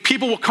and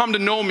people will come to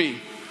know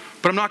me,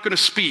 but I'm not going to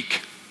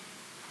speak.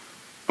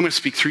 I'm going to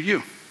speak through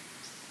you.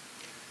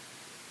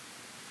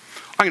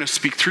 I'm going to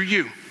speak through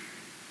you.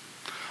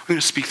 I'm going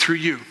to speak through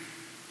you.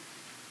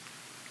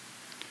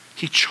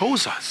 He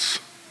chose us.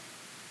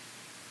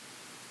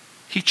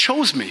 He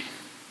chose me.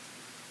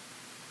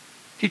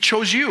 He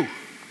chose you.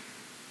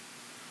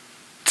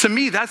 To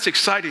me, that's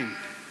exciting.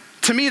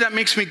 To me, that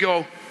makes me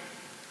go,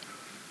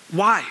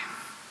 why?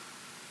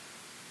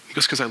 He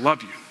goes, because I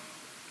love you.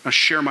 I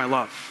share my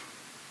love.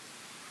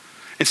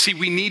 And see,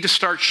 we need to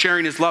start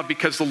sharing his love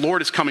because the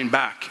Lord is coming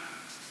back.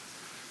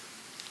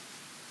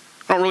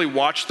 I don't really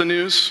watch the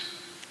news,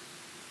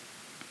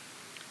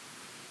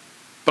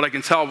 but I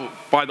can tell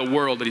by the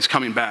world that he's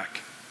coming back.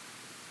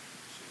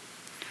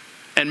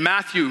 And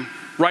Matthew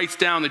writes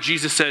down that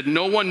Jesus said,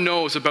 no one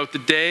knows about the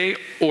day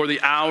or the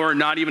hour,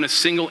 not even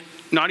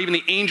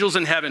the angels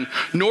in heaven,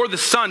 nor the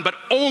Son, but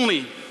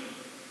only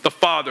the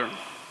Father.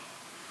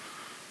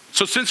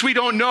 So since we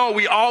don't know,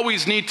 we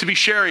always need to be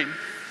sharing.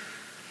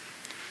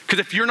 Because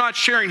if you're not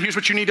sharing, here's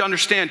what you need to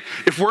understand.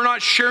 If we're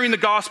not sharing the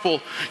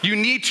gospel, you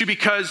need to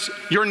because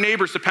your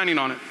neighbor's depending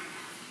on it.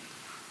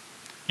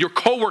 Your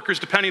coworker's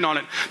depending on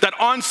it. That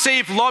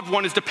unsaved loved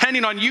one is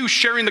depending on you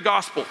sharing the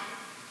gospel.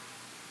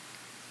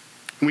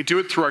 And we do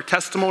it through our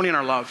testimony and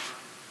our love.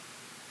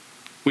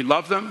 We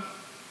love them.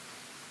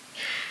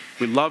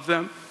 We love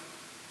them.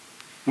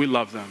 We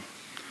love them.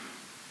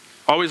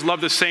 I always love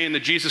this saying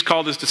that Jesus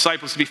called his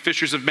disciples to be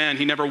fishers of men.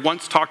 He never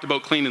once talked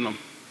about cleaning them.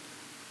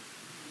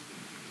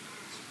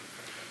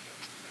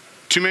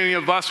 Too many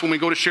of us, when we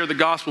go to share the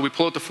gospel, we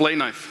pull out the fillet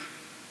knife.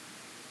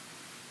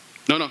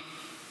 No.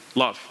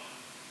 Love.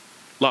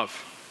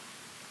 Love.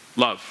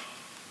 Love.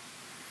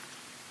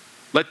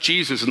 Let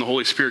Jesus and the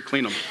Holy Spirit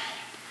clean them.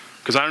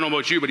 Because I don't know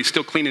about you, but he's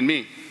still cleaning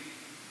me.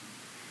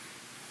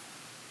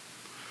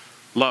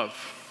 Love.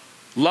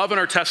 Love in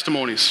our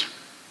testimonies.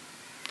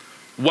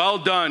 Well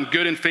done,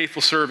 good and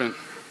faithful servant.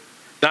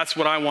 That's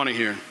what I want to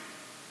hear.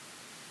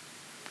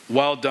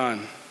 Well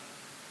done.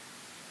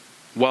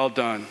 Well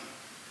done.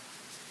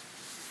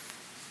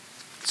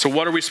 So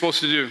what are we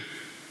supposed to do?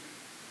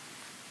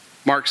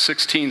 Mark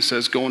 16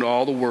 says, go into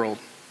all the world,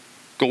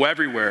 go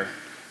everywhere,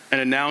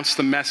 and announce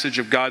the message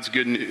of God's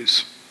good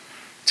news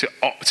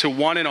to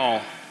one and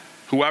all.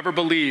 Whoever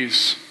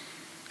believes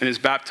and is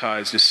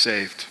baptized is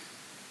saved.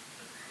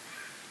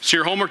 So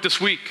your homework this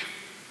week,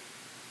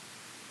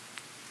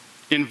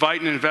 invite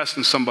and invest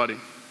in somebody.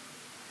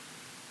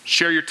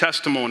 Share your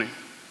testimony.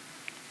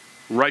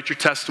 Write your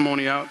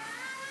testimony out.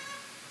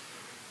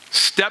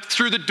 Step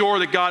through the door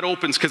that God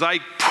opens, because I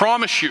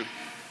promise you,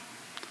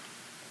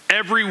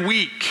 every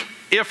week,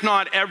 if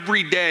not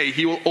every day,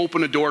 he will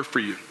open a door for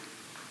you.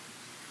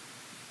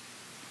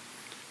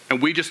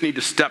 And we just need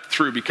to step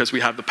through because we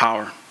have the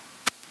power.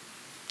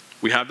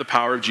 We have the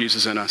power of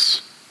Jesus in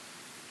us.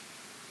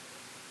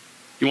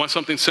 You want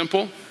something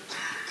simple?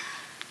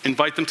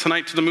 Invite them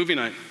tonight to the movie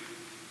night.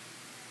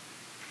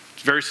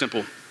 It's very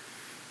simple.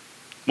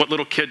 What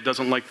little kid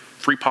doesn't like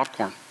free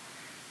popcorn?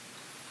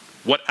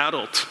 What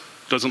adult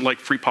doesn't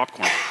like free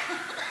popcorn?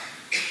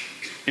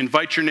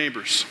 Invite your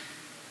neighbors.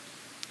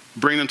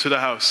 Bring them to the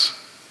house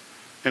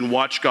and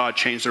watch God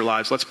change their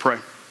lives. Let's pray.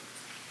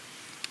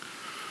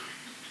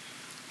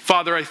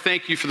 Father, I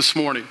thank you for this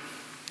morning.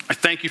 I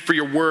thank you for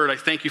your word. I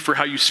thank you for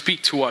how you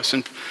speak to us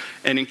and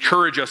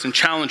encourage us and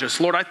challenge us.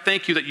 Lord, I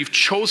thank you that you've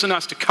chosen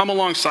us to come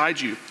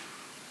alongside you.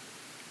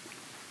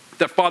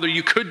 That, Father,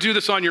 you could do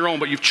this on your own,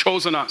 but you've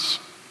chosen us.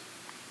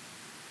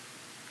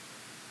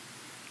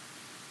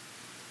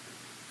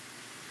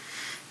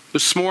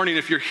 This morning,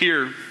 if you're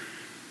here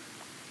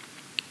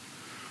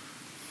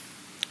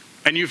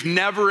and you've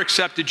never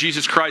accepted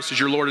Jesus Christ as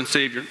your Lord and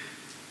Savior,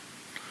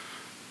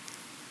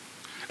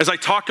 as I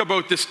talk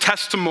about this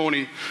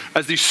testimony,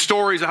 as these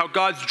stories of how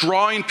God's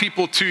drawing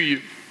people to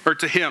you or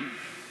to him,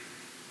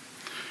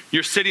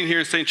 You're sitting here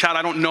and saying, Chad,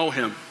 I don't know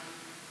him.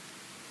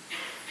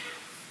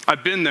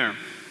 I've been there.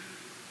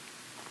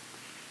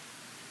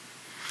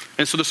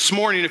 And so this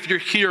morning, if you're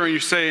here and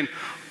you're saying,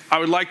 I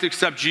would like to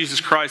accept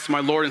Jesus Christ, my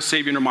Lord and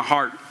Savior, into my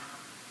heart.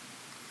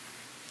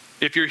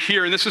 If you're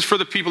here, and this is for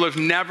the people who have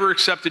never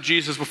accepted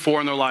Jesus before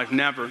in their life,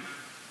 never.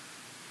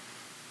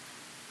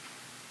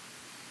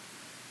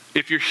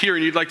 If you're here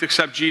and you'd like to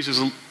accept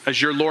Jesus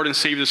as your Lord and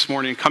Savior this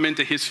morning and come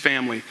into his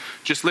family,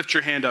 just lift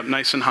your hand up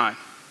nice and high.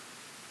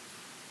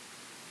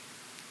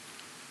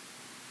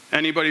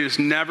 Anybody who's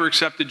never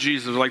accepted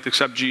Jesus would like to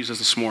accept Jesus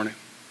this morning.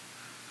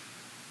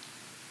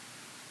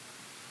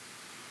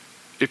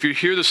 If you're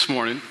here this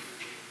morning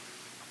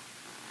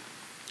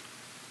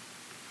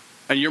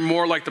and you're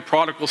more like the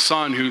prodigal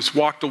son who's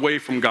walked away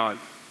from God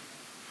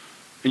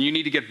and you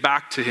need to get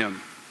back to him,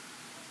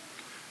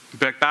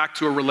 back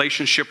to a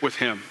relationship with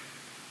him,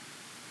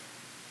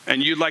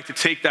 and you'd like to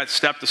take that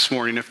step this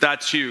morning, if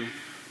that's you,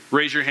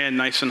 raise your hand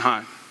nice and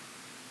high.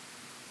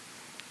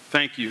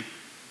 Thank you.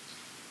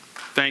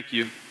 Thank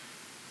you.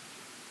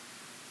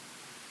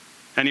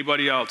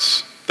 Anybody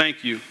else?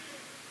 Thank you.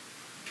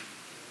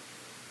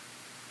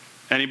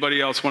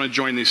 Anybody else want to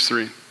join these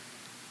three? I'm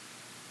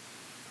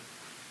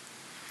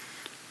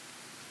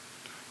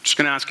just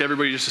going to ask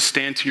everybody just to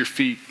stand to your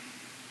feet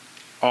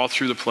all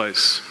through the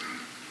place.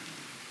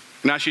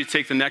 And ask you to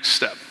take the next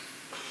step.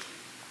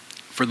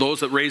 For those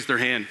that raise their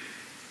hand,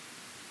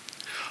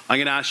 I'm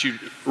going to ask you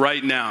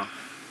right now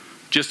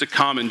just to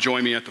come and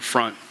join me at the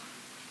front.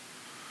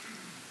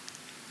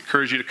 I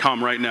encourage you to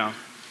come right now.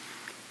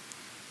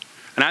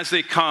 And as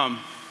they come,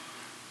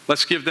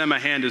 let's give them a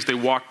hand as they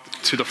walk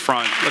to the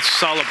front. Let's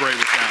celebrate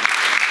with them.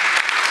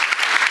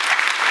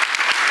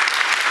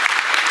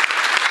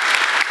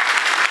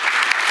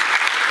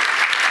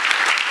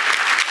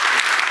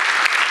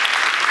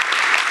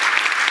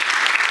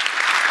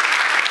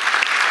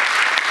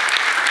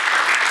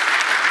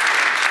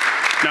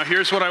 Now,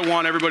 here's what I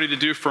want everybody to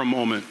do for a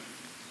moment.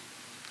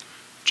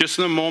 Just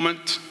in a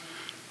moment,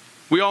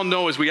 we all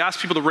know as we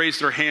ask people to raise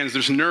their hands,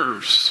 there's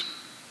nerves.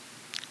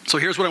 So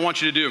here's what I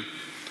want you to do.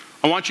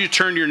 I want you to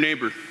turn to your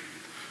neighbor.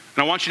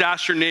 And I want you to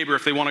ask your neighbor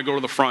if they want to go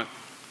to the front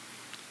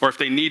or if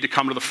they need to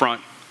come to the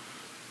front.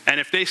 And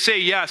if they say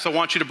yes, I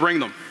want you to bring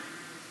them.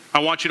 I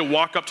want you to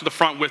walk up to the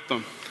front with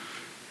them.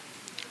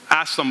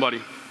 Ask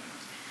somebody.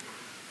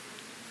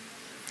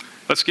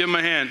 Let's give them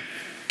a hand.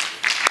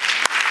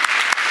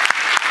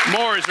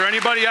 More, is there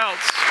anybody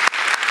else?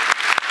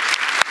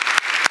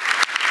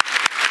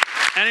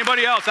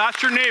 Anybody else?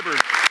 Ask your neighbor.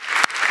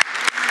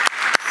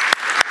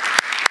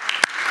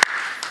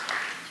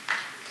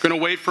 Going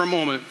to wait for a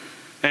moment.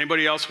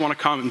 Anybody else want to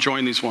come and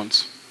join these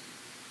ones?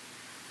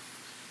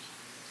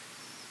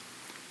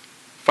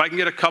 If I can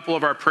get a couple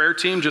of our prayer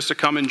team just to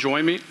come and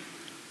join me.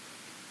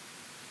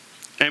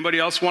 Anybody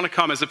else want to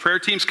come? As the prayer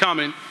team's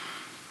coming,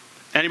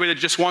 anybody that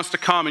just wants to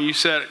come and you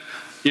said,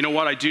 you know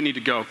what, I do need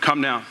to go, come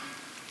now.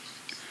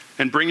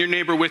 And bring your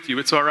neighbor with you,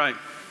 it's all right.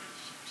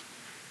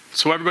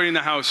 So everybody in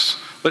the house,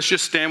 let's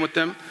just stand with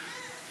them.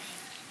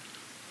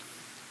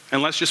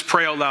 And let's just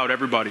pray out loud,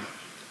 everybody.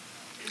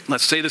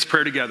 Let's say this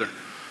prayer together.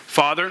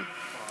 Father,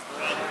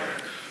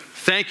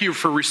 thank you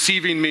for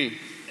receiving me.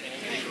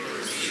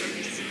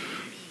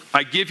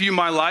 I give you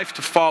my life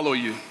to follow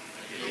you.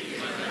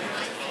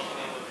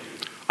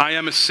 I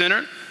am a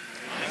sinner,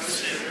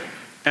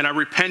 and I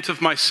repent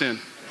of my sin.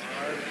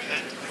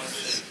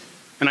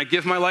 And I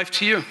give my life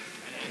to you.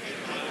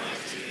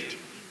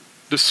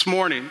 This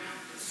morning,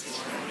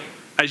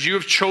 as you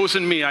have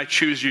chosen me, I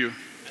choose you.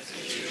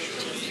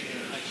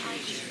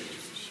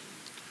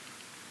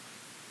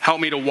 Help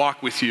me to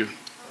walk with you.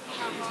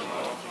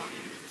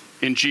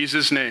 In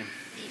Jesus' name.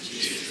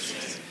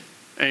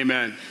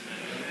 Amen.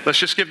 Let's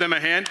just give them a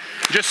hand.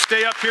 Just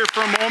stay up here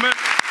for a moment.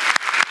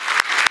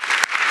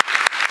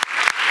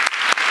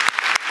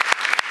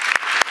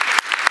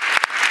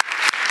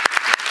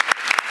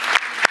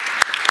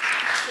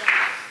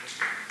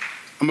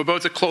 I'm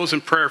about to close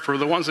in prayer for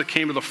the ones that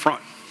came to the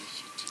front.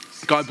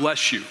 God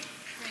bless you.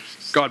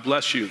 God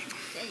bless you.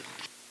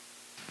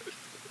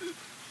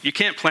 You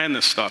can't plan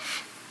this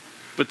stuff,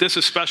 but this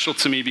is special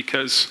to me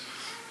because,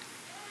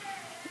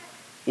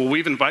 well,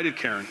 we've invited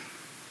Karen,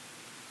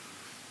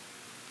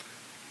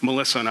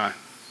 Melissa and I.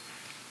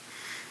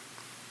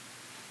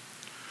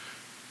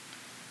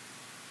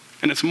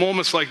 And it's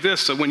moments like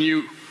this that when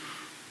you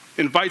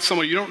invite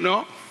someone you don't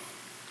know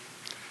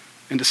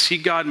and to see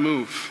God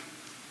move.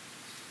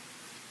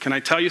 Can I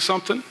tell you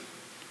something?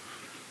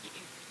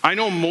 I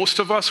know most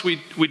of us, we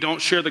don't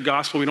share the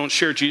gospel, we don't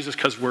share Jesus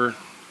because we're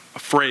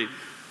afraid.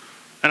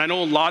 And I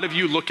know a lot of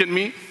you look at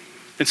me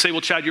and say, well,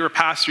 Chad, you're a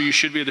pastor, you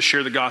should be able to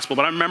share the gospel.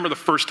 But I remember the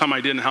first time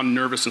I did and how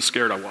nervous and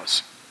scared I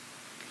was.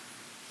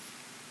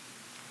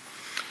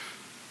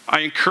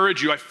 I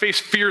encourage you, I face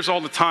fears all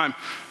the time.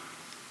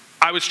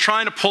 I was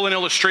trying to pull an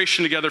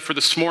illustration together for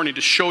this morning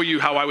to show you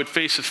how I would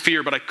face a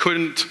fear, but I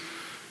couldn't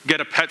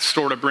get a pet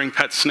store to bring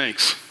pet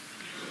snakes.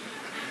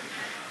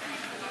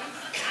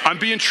 I'm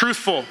being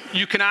truthful.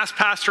 You can ask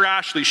Pastor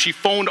Ashley. She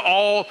phoned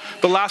all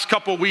the last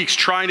couple of weeks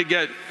trying to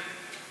get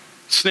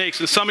snakes.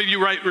 And some of you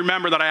might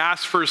remember that I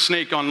asked for a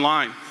snake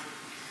online.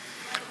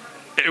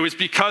 It was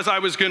because I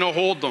was going to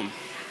hold them.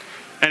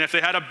 And if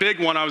they had a big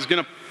one, I was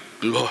going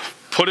to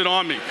put it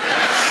on me.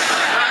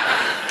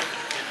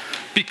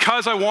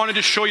 Because I wanted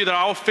to show you that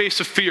I'll face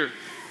a fear.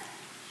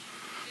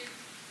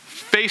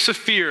 Face a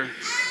fear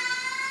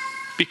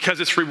because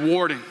it's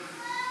rewarding.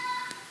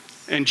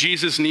 And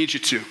Jesus needs you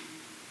to.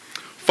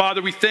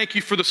 Father, we thank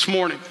you for this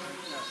morning.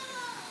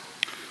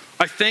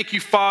 I thank you,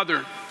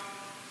 Father,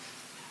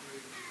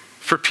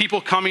 for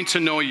people coming to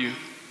know you.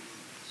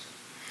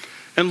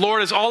 And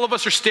Lord, as all of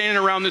us are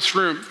standing around this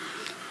room,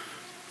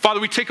 Father,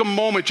 we take a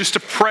moment just to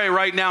pray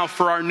right now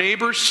for our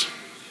neighbors.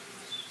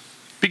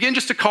 Begin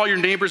just to call your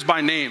neighbors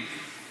by name.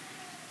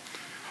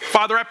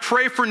 Father, I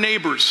pray for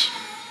neighbors.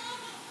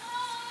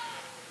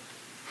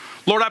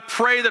 Lord, I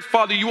pray that,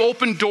 Father, you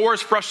open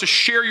doors for us to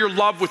share your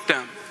love with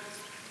them.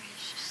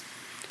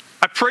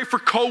 I pray for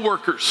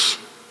coworkers.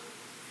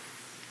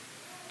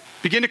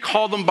 Begin to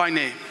call them by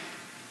name.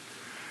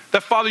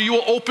 That, Father, you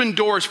will open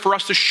doors for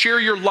us to share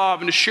your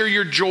love and to share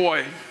your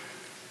joy.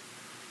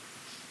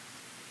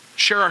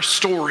 Share our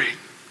story.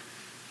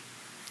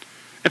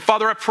 And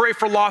Father, I pray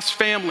for lost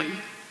family.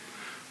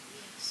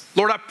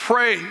 Lord, I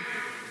pray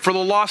for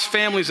the lost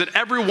families that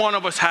every one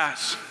of us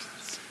has.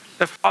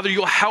 That, Father,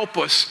 you'll help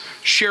us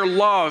share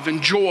love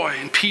and joy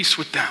and peace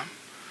with them.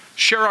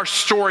 Share our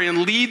story and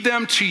lead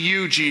them to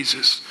you,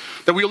 Jesus.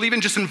 That we'll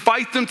even just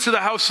invite them to the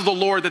house of the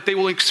Lord, that they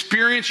will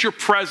experience your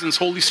presence,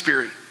 Holy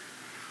Spirit.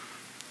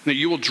 And that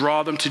you will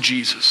draw them to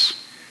Jesus.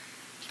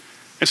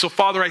 And so,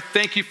 Father, I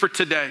thank you for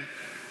today.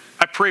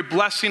 I pray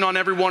blessing on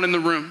everyone in the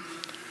room.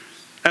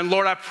 And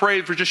Lord, I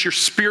pray for just your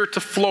Spirit to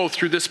flow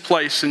through this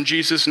place in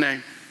Jesus'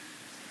 name.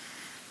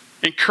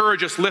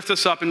 Encourage us, lift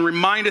us up, and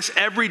remind us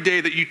every day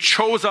that you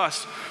chose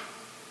us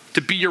to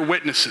be your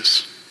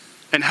witnesses.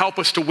 And help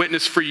us to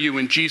witness for you.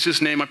 In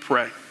Jesus' name I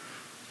pray.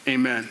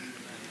 Amen.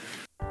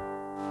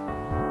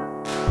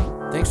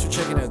 Thanks for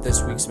checking out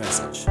this week's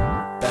message,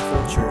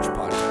 Bethel Church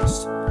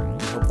Podcast.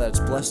 We hope that it's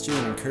blessed you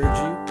and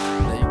encouraged you,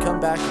 and that you come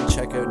back and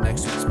check out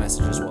next week's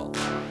message as well.